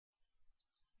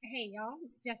Hey y'all,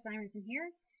 it's Jess Simonson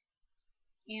here,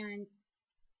 and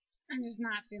I'm just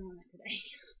not feeling it today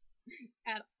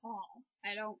at all.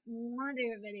 I don't want to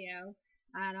do a video.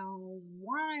 I don't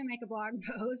want to make a blog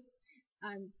post.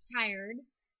 I'm tired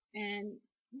and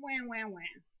wham wham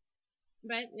wham.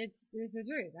 But this is the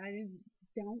truth. I just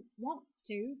don't want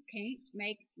to. Can't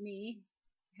make me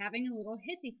having a little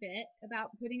hissy fit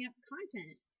about putting up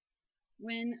content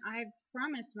when I've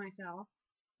promised myself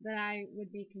that I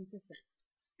would be consistent.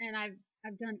 And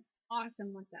I've done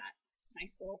awesome with that.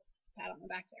 Nice little pat on the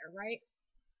back there, right?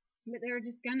 But there are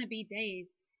just gonna be days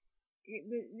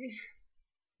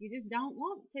you just don't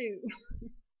want to.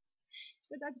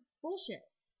 But that's bullshit.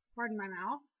 Pardon my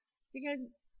mouth, because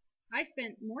I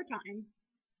spent more time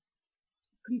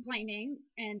complaining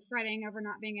and fretting over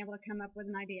not being able to come up with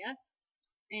an idea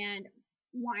and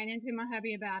whining to my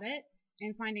hubby about it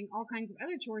and finding all kinds of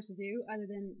other chores to do other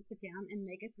than sit down and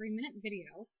make a 3-minute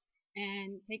video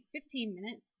and take 15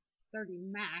 minutes, 30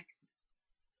 max,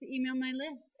 to email my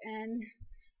list and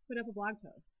put up a blog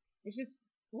post. It's just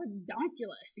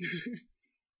redonkulous.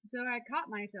 So I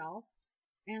caught myself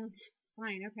and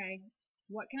fine, okay,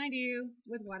 what can I do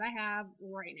with what I have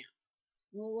right now?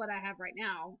 Well, what I have right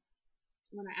now,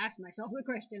 when I asked myself the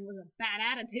question, was a bad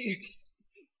attitude.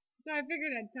 So I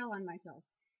figured I'd tell on myself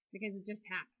because it just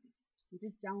happens. I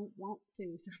just don't want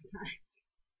to sometimes.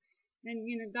 And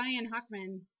Diane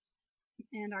Hockman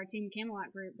and our Team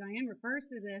Camelot group, Diane refers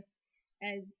to this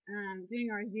as doing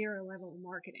our 0 level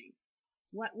marketing.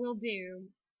 What we'll do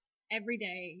every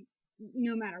day,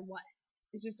 no matter what.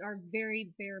 It's just our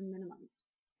very bare minimum,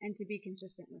 and to be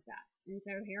consistent with that. And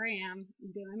so here I am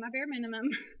doing my bare minimum,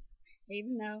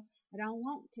 even though I don't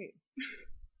want to.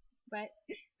 But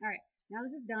all right, now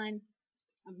this is done.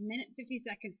 A minute 50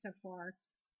 seconds so far,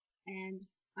 and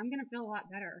I'm gonna feel a lot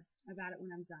better about it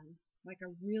when I'm done. Like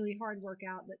a really hard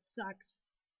workout that sucks,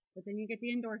 but then you get the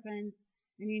endorphins,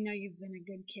 and you know you've been a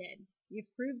good kid. You've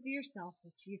proved to yourself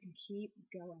that you can keep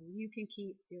going. You can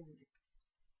keep doing it.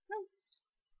 So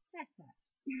that's that.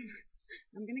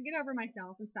 I'm gonna get over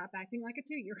myself and stop acting like a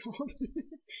 2-year-old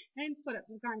and put up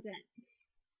some content.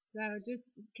 So just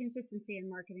consistency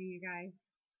in marketing, you guys.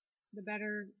 The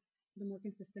better, the more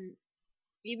consistent.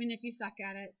 Even if you suck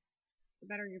at it, the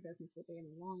better your business will be in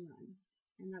the long run.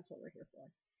 And that's what we're here for.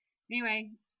 Anyway,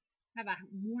 have a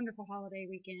wonderful holiday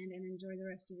weekend and enjoy the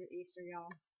rest of your Easter,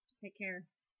 y'all. Take care.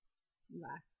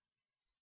 Bye.